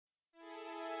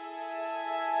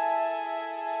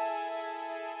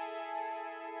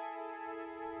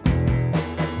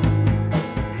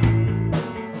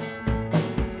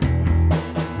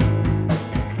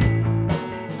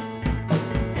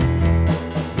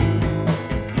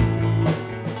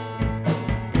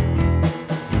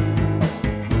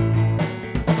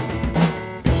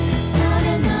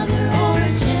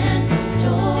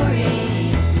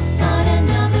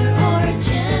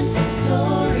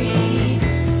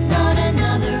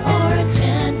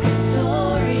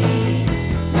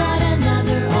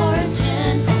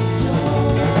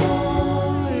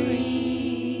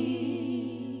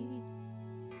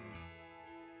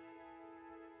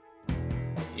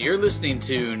listening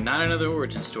to Not Another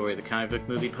Origin Story, the comic book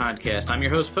movie podcast. I'm your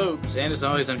host, Pokes, and as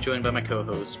always, I'm joined by my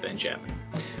co-host, Ben Chapman.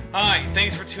 Hi,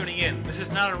 thanks for tuning in. This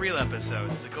is not a real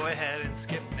episode, so go ahead and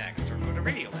skip next or go to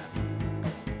Radiolab.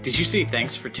 Did you say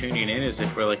thanks for tuning in as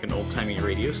if we're like an old-timey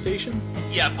radio station?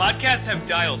 Yeah, podcasts have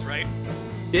dials, right?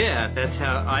 Yeah, that's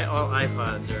how all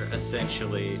iPods are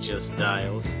essentially just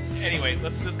dials. Anyway,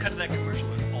 let's cut to that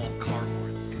commercial. It's all car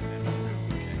horns, because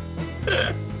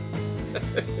that's okay.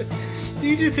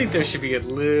 You do think there should be a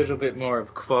little bit more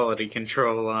of quality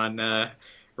control on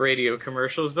radio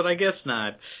commercials, but I guess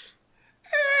not.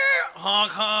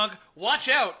 Honk honk! Watch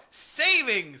out!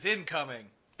 Savings incoming!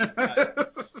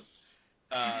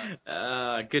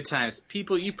 Good times.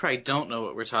 People, you probably don't know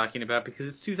what we're talking about because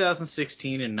it's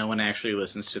 2016 and no one actually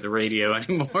listens to the radio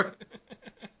anymore.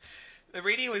 The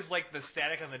radio is like the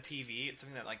static on the TV. It's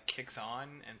something that like kicks on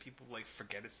and people like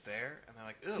forget it's there and they're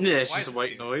like, "Ooh, yeah, it's why just is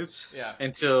white here?" noise. Yeah.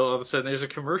 Until all of a sudden there's a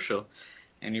commercial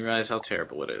and you realize how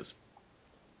terrible it is.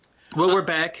 Well, we're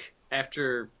back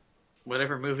after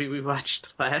whatever movie we watched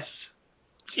last.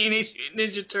 Teenage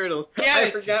Mutant Ninja Turtles.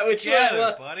 I forgot which one it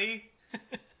was. Buddy.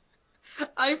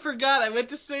 I forgot. I meant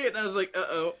to say it, and I was like,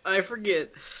 uh-oh, I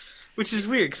forget. Which is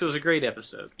weird, because it was a great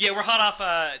episode. Yeah, we're hot off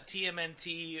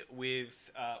TMNT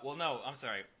with... well, no, I'm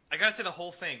sorry. I gotta say the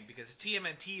whole thing, because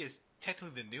TMNT is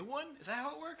technically the new one? Is that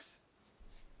how it works?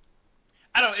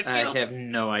 I don't know, it feels... I have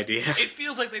no idea. It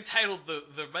feels like they titled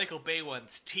the Michael Bay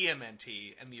ones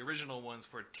TMNT, and the original ones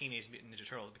were Teenage Mutant Ninja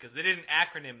Turtles, because they didn't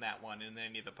acronym that one in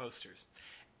any of the posters.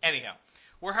 Anyhow,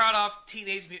 we're hot off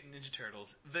Teenage Mutant Ninja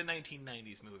Turtles, the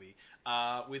 1990s movie,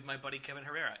 with my buddy Kevin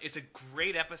Herrera. It's a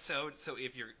great episode, so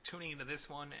if you're tuning into this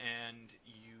one and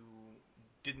you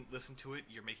didn't listen to it,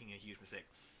 you're making a huge mistake.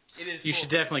 You should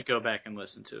definitely go back and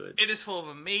listen to it. It is full of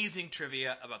amazing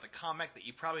trivia about the comic that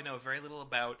you probably know very little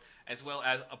about, as well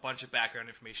as a bunch of background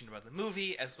information about the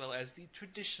movie, as well as the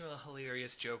traditional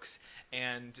hilarious jokes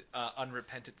and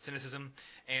unrepentant cynicism,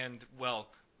 and, well,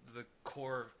 the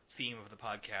core theme of the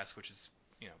podcast, which is,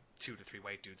 2 to 3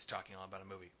 white dudes talking all about a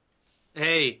movie.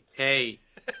 Hey,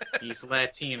 he's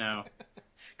Latino.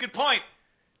 Good point.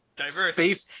 Diverse.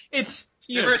 It's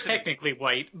diversity. Technically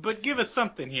white, but give us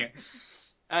something here.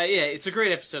 Yeah, it's a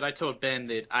great episode. I told Ben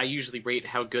that I usually rate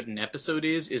how good an episode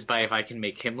is by if I can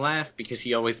make him laugh, because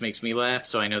he always makes me laugh,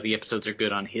 so I know the episodes are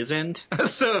good on his end.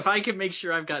 So if I can make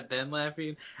sure I've got Ben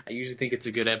laughing, I usually think it's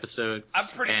a good episode. I'm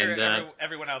pretty sure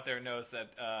everyone out there knows that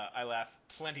I laugh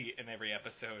plenty in every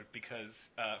episode, because,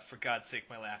 for God's sake,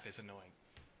 my laugh is annoying.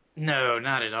 No,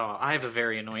 not at all. I have a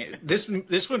very annoying... This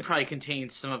one probably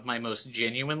contains some of my most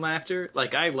genuine laughter.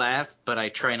 Like, I laugh, but I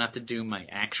try not to do my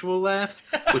actual laugh,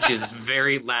 which is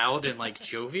very loud and,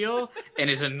 jovial, and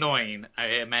is annoying,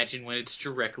 I imagine, when it's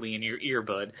directly in your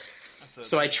earbud.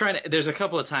 So I try to... There's a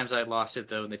couple of times I lost it,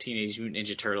 though, in the Teenage Mutant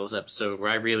Ninja Turtles episode,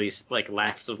 where I really,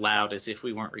 laughed loud as if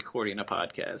we weren't recording a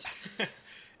podcast.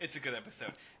 It's a good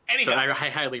episode. Anyhow, so I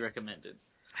highly recommend it.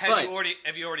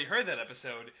 Have you already heard that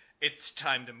episode? It's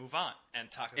time to move on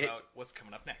and talk about what's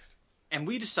coming up next. And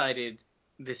we decided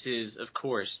this is, of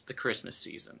course, the Christmas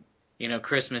season.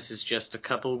 Christmas is just a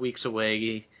couple of weeks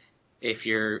away if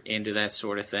you're into that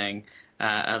sort of thing.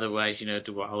 Otherwise,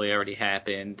 Diwali already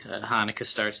happened. Hanukkah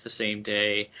starts the same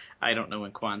day. I don't know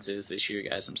when Kwanzaa is this year,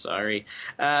 guys. I'm sorry.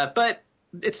 But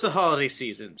it's the holiday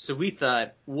season. So we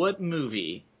thought, what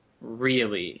movie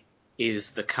really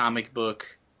is the comic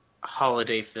book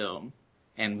holiday film?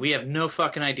 And we have no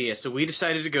fucking idea, so we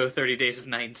decided to go 30 Days of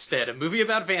Night instead, a movie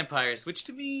about vampires, which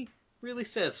to me really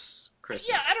says Christmas.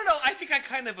 Yeah, I don't know. I think I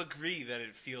kind of agree that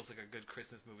it feels like a good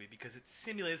Christmas movie because it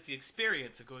simulates the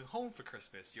experience of going home for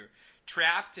Christmas. You're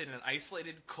trapped in an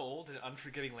isolated, cold, and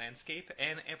unforgiving landscape,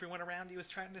 and everyone around you is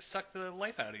trying to suck the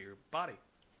life out of your body.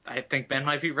 I think Ben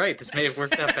might be right. This may have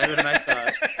worked out better than I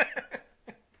thought.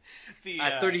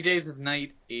 30 Days of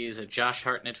Night is a Josh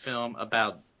Hartnett film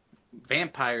about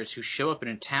vampires who show up in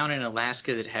a town in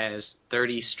Alaska that has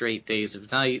 30 straight days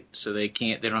of night, so they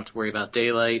don't have to worry about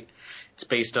daylight. It's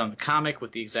based on the comic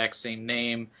with the exact same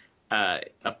name. A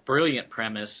brilliant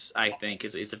premise, I think.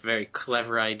 It's a very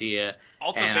clever idea.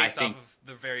 Also based off of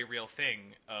the very real thing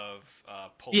of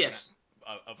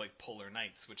polar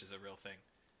nights, which is a real thing.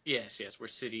 Yes, where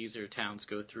cities or towns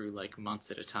go through months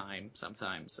at a time,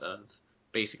 sometimes, of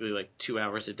basically 2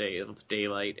 hours a day of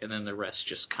daylight, and then the rest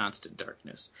just constant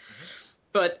darkness. Mm-hmm.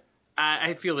 But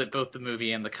I feel that both the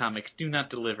movie and the comic do not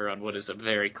deliver on what is a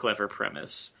very clever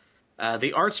premise.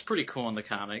 The art's pretty cool in the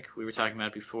comic. We were talking about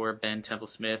it before. Ben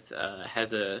Temple-Smith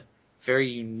has a very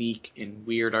unique and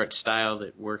weird art style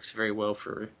that works very well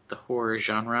for the horror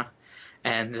genre.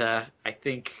 And I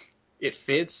think it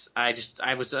fits. I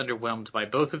was underwhelmed by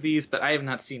both of these, but I have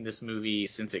not seen this movie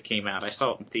since it came out. I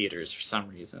saw it in theaters for some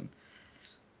reason.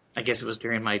 I guess it was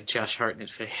during my Josh Hartnett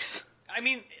phase. I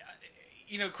mean,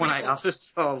 When I also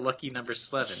saw Lucky Number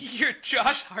 11. Your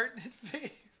Josh Hartnett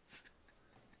phase.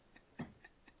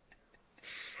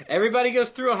 Everybody goes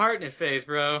through a Hartnett phase,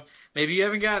 bro. Maybe you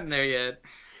haven't gotten there yet.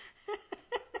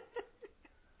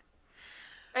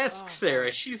 Ask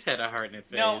Sarah. She's had a Hartnett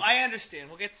phase. No, I understand.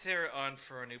 We'll get Sarah on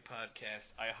for a new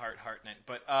podcast, I Heart Hartnett.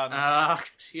 But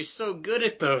you're so good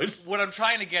at those. What I'm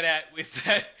trying to get at is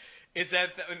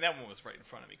that that one was right in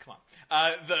front of me. Come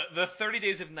on. The 30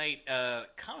 Days of Night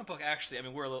comic book, actually, I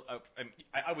mean, we're a little.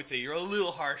 I would say you're a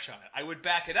little harsh on it. I would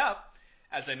back it up,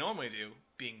 as I normally do,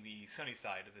 being the sunny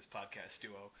side of this podcast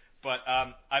duo. But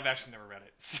I've actually never read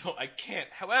it, so I can't.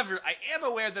 However, I am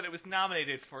aware that it was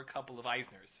nominated for a couple of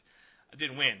Eisners. I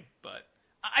didn't win, but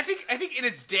I think in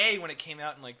its day when it came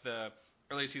out in like the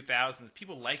early 2000s,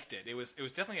 people liked it. It was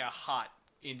definitely a hot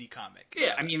indie comic.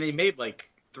 Yeah, I mean they made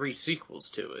like 3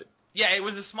 sequels to it. Yeah, it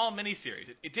was a small miniseries.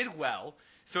 It did well,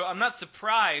 so I'm not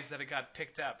surprised that it got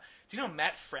picked up. Do you know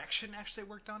Matt Fraction actually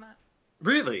worked on it?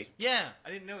 Really? Yeah,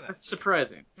 I didn't know that. That's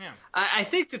surprising. Yeah. I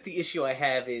think that the issue I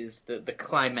have is the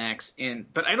climax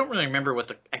but I don't really remember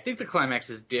I think the climax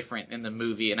is different in the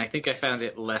movie, and I think I found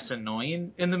it less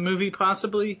annoying in the movie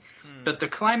possibly, but the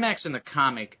climax in the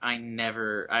comic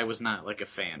I was not like a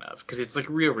fan of, because it's like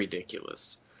real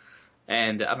ridiculous.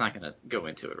 And I'm not going to go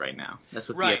into it right now. That's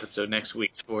what the episode next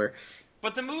week's for.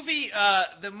 But the movie, I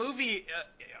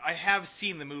have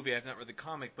seen the movie, I've not read the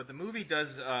comic, but the movie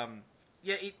does,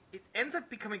 it ends up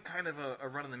becoming kind of a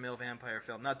run-of-the-mill vampire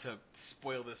film. Not to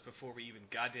spoil this before we even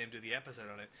goddamn do the episode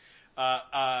on it.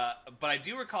 But I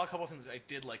do recall a couple of things I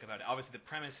did like about it. Obviously, the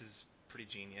premise is pretty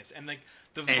genius. And like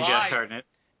the vibe... And Josh Hartnett.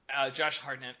 Josh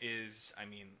Hartnett is, I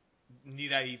mean,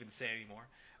 need I even say anymore?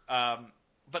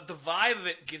 But the vibe of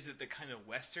it gives it the kind of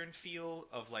Western feel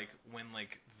of like when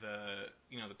like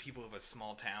the people of a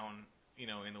small town,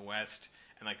 in the West,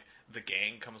 and like the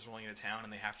gang comes rolling into town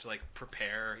and they have to like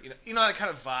prepare, that kind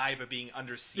of vibe of being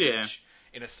under siege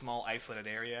in a small isolated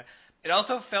area. It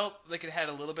also felt like it had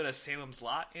a little bit of Salem's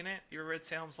Lot in it. You ever read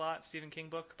Salem's Lot, Stephen King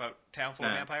book about town full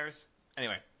of vampires?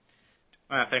 Anyway.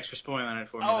 Thanks for spoiling it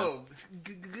for me.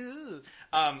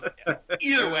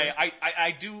 Either way,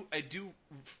 I do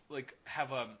like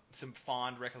have some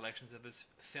fond recollections of this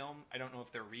film. I don't know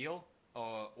if they're real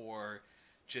or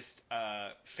just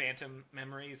phantom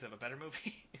memories of a better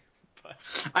movie. But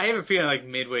I have a feeling like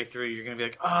midway through you're gonna be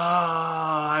like,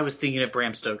 I was thinking of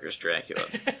Bram Stoker's Dracula.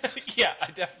 Yeah,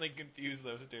 I definitely confuse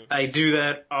those two. I do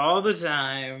that all the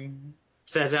time.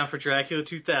 Sat down for Dracula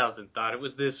 2000, thought it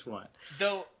was this one.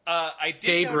 Though I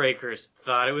did Daybreakers,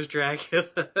 thought it was Dracula,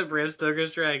 Bram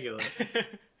Stoker's Dracula.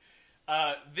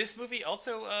 This movie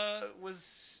also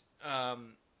was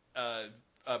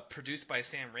produced by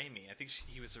Sam Raimi. I think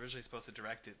he was originally supposed to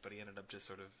direct it, but he ended up just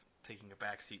sort of taking a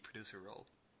backseat producer role.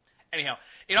 Anyhow,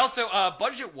 it also,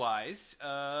 budget-wise,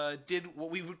 did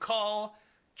what we would call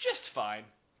just fine.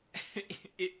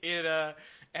 It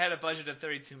had a budget of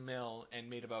 $32 million and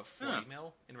made about $40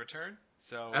 million in return.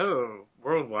 So.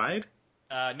 Worldwide?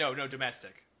 No,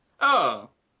 domestic. Oh,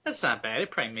 that's not bad.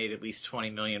 It probably made at least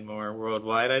 $20 million more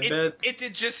worldwide, I bet. It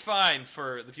did just fine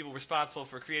for the people responsible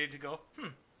for creating to go,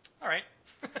 all right.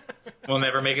 We'll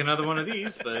never make another one of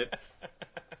these, but.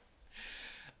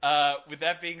 With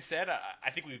that being said, I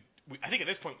think I think at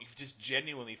this point we've just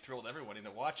genuinely thrilled everyone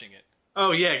into watching it.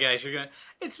 Oh yeah, guys,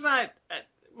 it's not.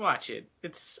 Watch it.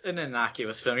 It's an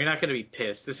innocuous film. You're not going to be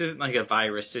pissed. This isn't like a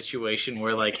virus situation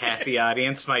where like half the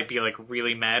audience might be like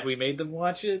really mad we made them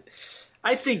watch it.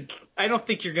 I don't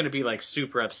think you're going to be like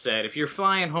super upset. If you're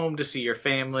flying home to see your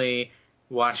family,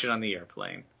 watch it on the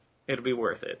airplane. It'll be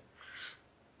worth it.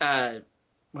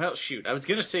 Well, shoot. I was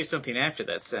going to say something after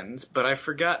that sentence, but I've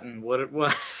forgotten what it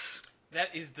was.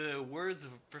 That is the words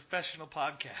of a professional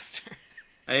podcaster.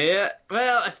 Yeah,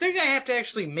 well, I think I have to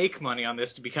actually make money on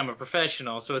this to become a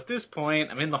professional, so at this point,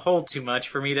 I'm in the hole too much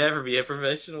for me to ever be a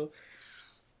professional.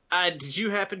 Did you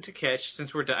happen to catch,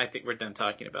 since I think we're done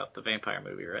talking about the vampire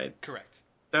movie, right? Correct.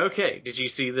 Okay, did you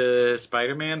see the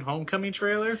Spider-Man Homecoming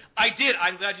trailer? I did.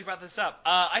 I'm glad you brought this up.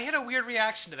 I had a weird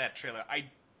reaction to that trailer. I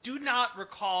do not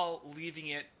recall leaving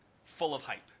it full of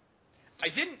hype. I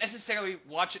didn't necessarily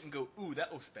watch it and go, ooh,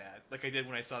 that looks bad, like I did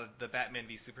when I saw the Batman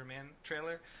v Superman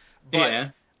trailer. But yeah.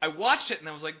 I watched it and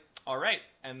I was like, all right.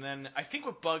 And then I think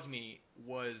what bugged me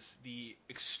was the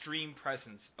extreme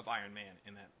presence of Iron Man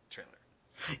in that trailer.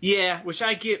 Yeah, which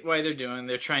I get why they're doing.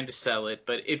 They're trying to sell it,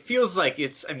 but it feels like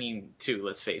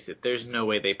let's face it, there's no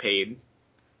way they paid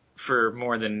for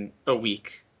more than a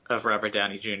week of Robert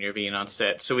Downey Jr. being on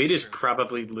set. So it That's is true.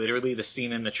 probably literally the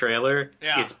scene in the trailer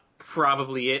Yeah. is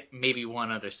probably it, maybe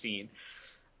one other scene.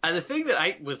 The thing that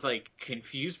I was like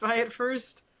confused by at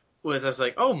first was I was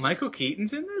like, oh, Michael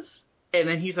Keaton's in this? And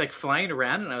then he's like flying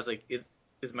around and I was like,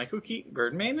 is Michael Keaton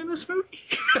Birdman in this movie?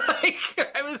 Like,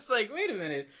 I was like, wait a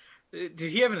minute. Did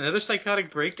he have another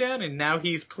psychotic breakdown and now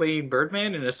he's playing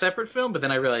Birdman in a separate film? But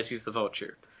then I realized he's the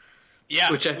Vulture.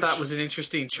 Yeah, Which I thought was an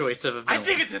interesting choice of a I villain.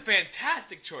 think it's a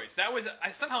fantastic choice.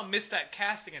 I somehow missed that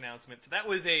casting announcement, so that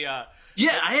was a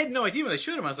Yeah, I had no idea when they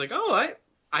showed him. I was like, oh,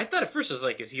 I thought at first I was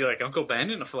like, is he like Uncle Ben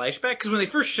in a flashback? Because when they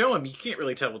first show him, you can't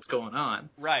really tell what's going on.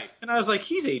 right. And I was like,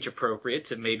 he's age appropriate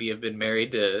to maybe have been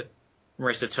married to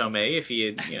Marissa Tomei if he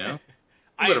had,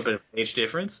 a little bit of age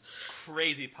difference.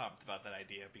 Crazy pumped about that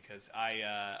idea because I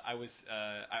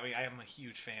am a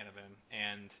huge fan of him,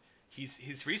 and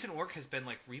his recent work has been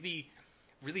like really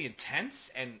really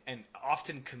intense and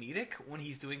often comedic when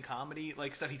he's doing comedy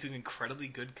like stuff. He's doing incredibly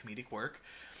good comedic work.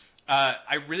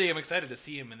 I really am excited to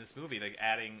see him in this movie, like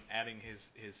adding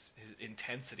his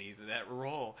intensity to that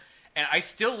role. And I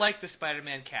still like the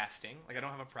Spider-Man casting. Like, I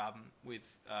don't have a problem with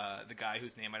the guy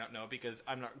whose name I don't know because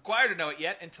I'm not required to know it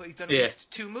yet until he's done at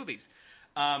least 2 movies.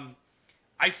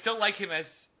 I still like him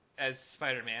as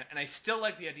Spider-Man, and I still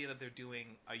like the idea that they're doing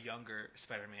a younger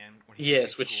Spider-Man when he's in high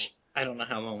school. Which I don't know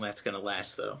how long that's going to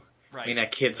last, though. Right. I mean,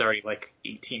 that kid's already like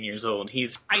 18 years old.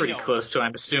 He's pretty know. close to,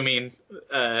 I'm assuming,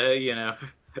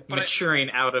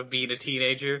 maturing out of being a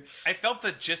teenager. I felt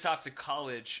that just after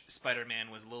college,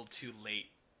 Spider-Man was a little too late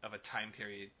of a time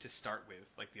period to start with,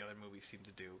 like the other movies seem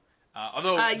to do.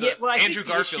 Although Andrew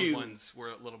Garfield ones were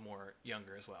a little more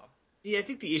younger as well. Yeah, I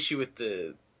think the issue with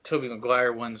the Tobey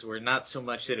Maguire ones were not so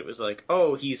much that it was like,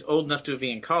 oh, he's old enough to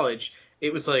be in college.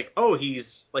 It was like, oh,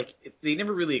 he's like, they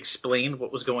never really explained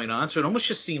what was going on, so it almost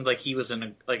just seemed like he was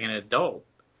an adult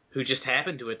who just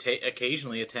happened to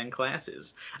occasionally attend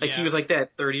classes. Like, he was like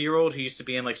that 30-year-old who used to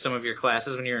be in like some of your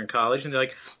classes when you were in college, and they're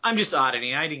like, I'm just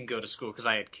auditing, I didn't go to school because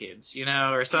I had kids,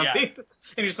 or something. Yeah.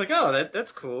 And you're just like, oh,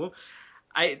 that's cool.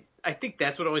 I think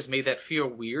that's what always made that feel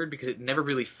weird because it never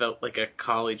really felt like a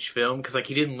college film because like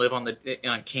he didn't live on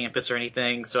campus or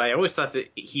anything. So I always thought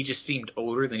that he just seemed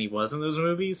older than he was in those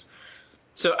movies.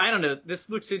 So I don't know. This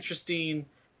looks interesting.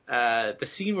 The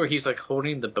scene where he's like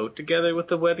holding the boat together with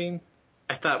the webbing,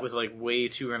 I thought was like way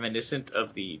too reminiscent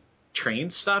of the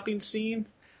train stopping scene.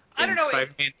 I don't know.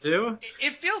 Spider-Man 2.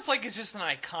 It feels like it's just an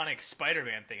iconic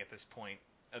Spider-Man thing at this point.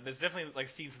 There's definitely like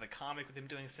scenes in the comic with him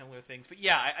doing similar things, but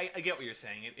yeah, I get what you're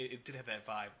saying. It did have that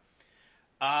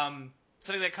vibe.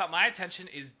 Something that caught my attention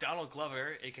is Donald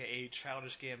Glover, aka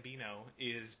Childish Gambino,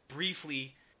 is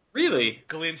briefly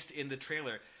glimpsed in the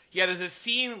trailer. Yeah, there's a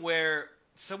scene where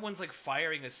someone's like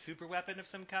firing a super weapon of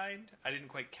some kind. I didn't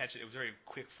quite catch it. It was a very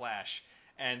quick flash,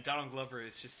 and Donald Glover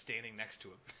is just standing next to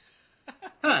him.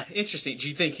 Huh, interesting. Do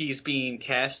you think he's being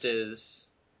cast as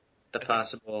the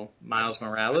possible Miles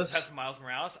Morales? As Miles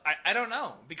Morales? I don't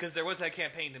know, because there was that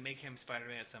campaign to make him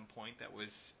Spider-Man at some point that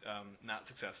was not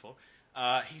successful.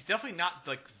 He's definitely not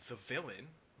like the villain,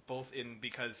 both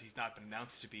because he's not been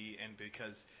announced to be, and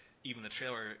because even the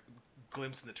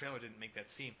glimpse in the trailer didn't make that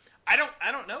scene. I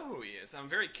don't know who he is. I'm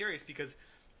very curious because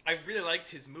I really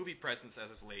liked his movie presence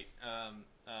as of late.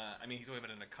 I mean, he's only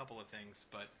been in a couple of things,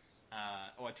 but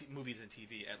movies and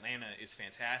TV. Atlanta is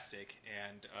fantastic,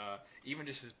 and even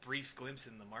just his brief glimpse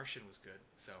in The Martian was good.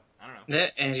 So I don't know.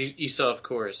 And you saw, of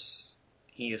course,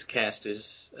 he is cast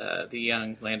as the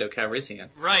young Lando Calrissian,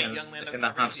 right? Young Lando Calrissian in the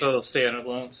Han Solo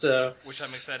standalone. So which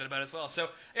I'm excited about as well. So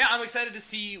yeah, I'm excited to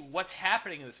see what's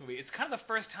happening in this movie. It's kind of the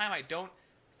first time I don't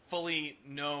fully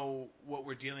know what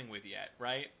we're dealing with yet,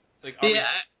 right? Like,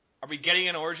 are we getting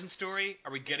an origin story?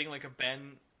 Are we getting like a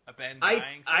Ben dying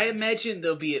thing? I imagine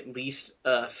there'll be at least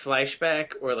a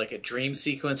flashback or like a dream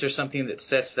sequence or something that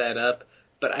sets that up.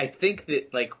 But I think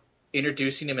that like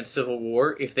introducing him in Civil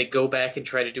War, if they go back and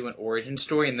try to do an origin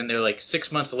story and then they're like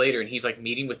 6 months later and he's like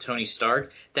meeting with Tony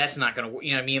Stark, that's not going to work.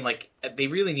 You know what I mean? Like they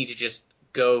really need to just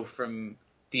go from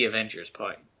the Avengers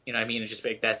part. You know what I mean? And just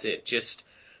make that's it. Just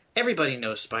everybody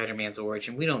knows Spider-Man's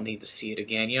origin. We don't need to see it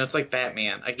again. It's like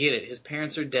Batman. I get it. His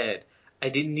parents are dead. I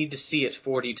didn't need to see it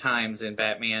 40 times in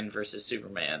Batman versus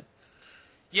Superman.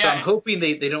 Yeah. So I'm hoping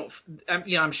they don't.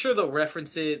 I'm sure they'll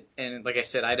reference it, and like I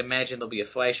said, I'd imagine there'll be a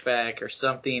flashback or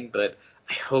something. But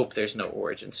I hope there's no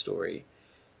origin story.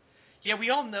 Yeah, we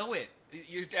all know it.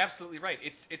 You're absolutely right.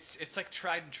 It's like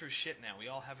tried and true shit now. We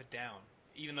all have it down.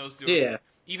 Even those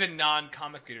even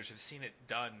non-comic readers have seen it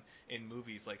done in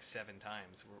movies like 7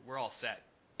 times. We're all set.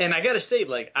 And I gotta say,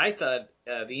 like I thought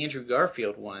the Andrew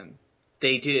Garfield one,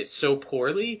 they did it so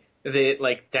poorly that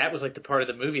like that was like the part of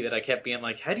the movie that I kept being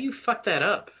like, how do you fuck that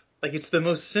up? Like, it's the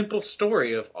most simple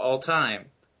story of all time.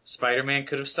 Spider-Man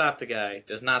could have stopped the guy,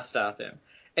 does not stop him.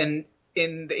 And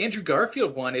in the Andrew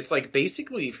Garfield one, it's like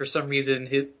basically for some reason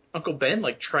his Uncle Ben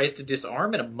like tries to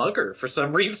disarm and a mugger for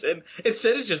some reason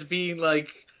instead of just being like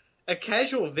a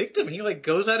casual victim. He like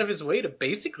goes out of his way to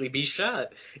basically be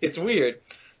shot. It's weird.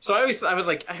 So I was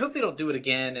like, I hope they don't do it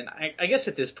again. And I guess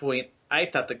at this point, I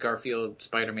thought the Garfield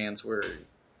Spider-Mans were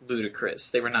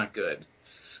ludicrous. They were not good.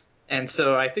 And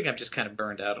so I think I'm just kind of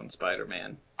burned out on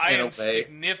Spider-Man. I in a am way.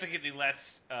 significantly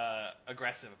less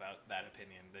aggressive about that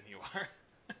opinion than you are.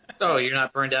 Oh, you're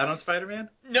not burned out on Spider-Man?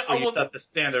 No, Or you well, thought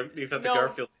the no,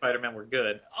 Garfield Spider-Man were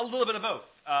good? a little bit of both.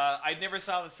 I never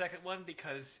saw the second one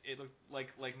because it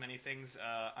looked like many things.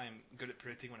 I'm good at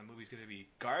predicting when a movie's going to be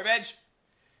garbage.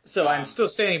 So I'm still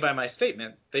standing by my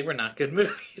statement. They were not good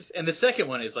movies. And the second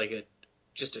one is like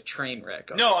just a train wreck.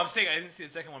 No, I'm saying I didn't see the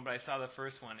second one, but I saw the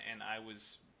first one, and I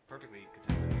was perfectly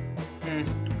content with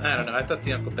it. I don't know. I thought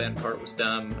the Uncle Ben part was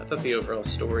dumb. I thought the overall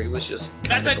story was just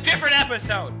That's a different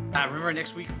episode! remember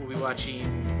next week we'll be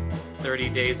watching 30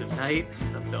 Days of Night,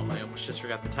 the film I almost just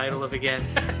forgot the title of again.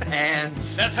 And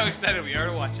That's how excited we are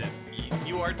to watch it.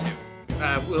 You are too.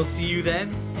 we'll see you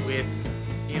then with,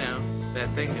 that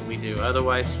thing that we do.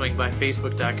 Otherwise, swing by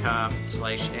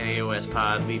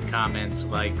facebook.com/NAOSpod. Leave comments,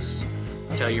 likes,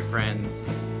 tell your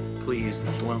friends. Please,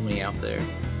 it's lonely out there.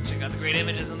 Check out the great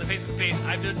images on the Facebook page.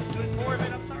 I'm doing more of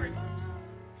it. I'm sorry. Bye.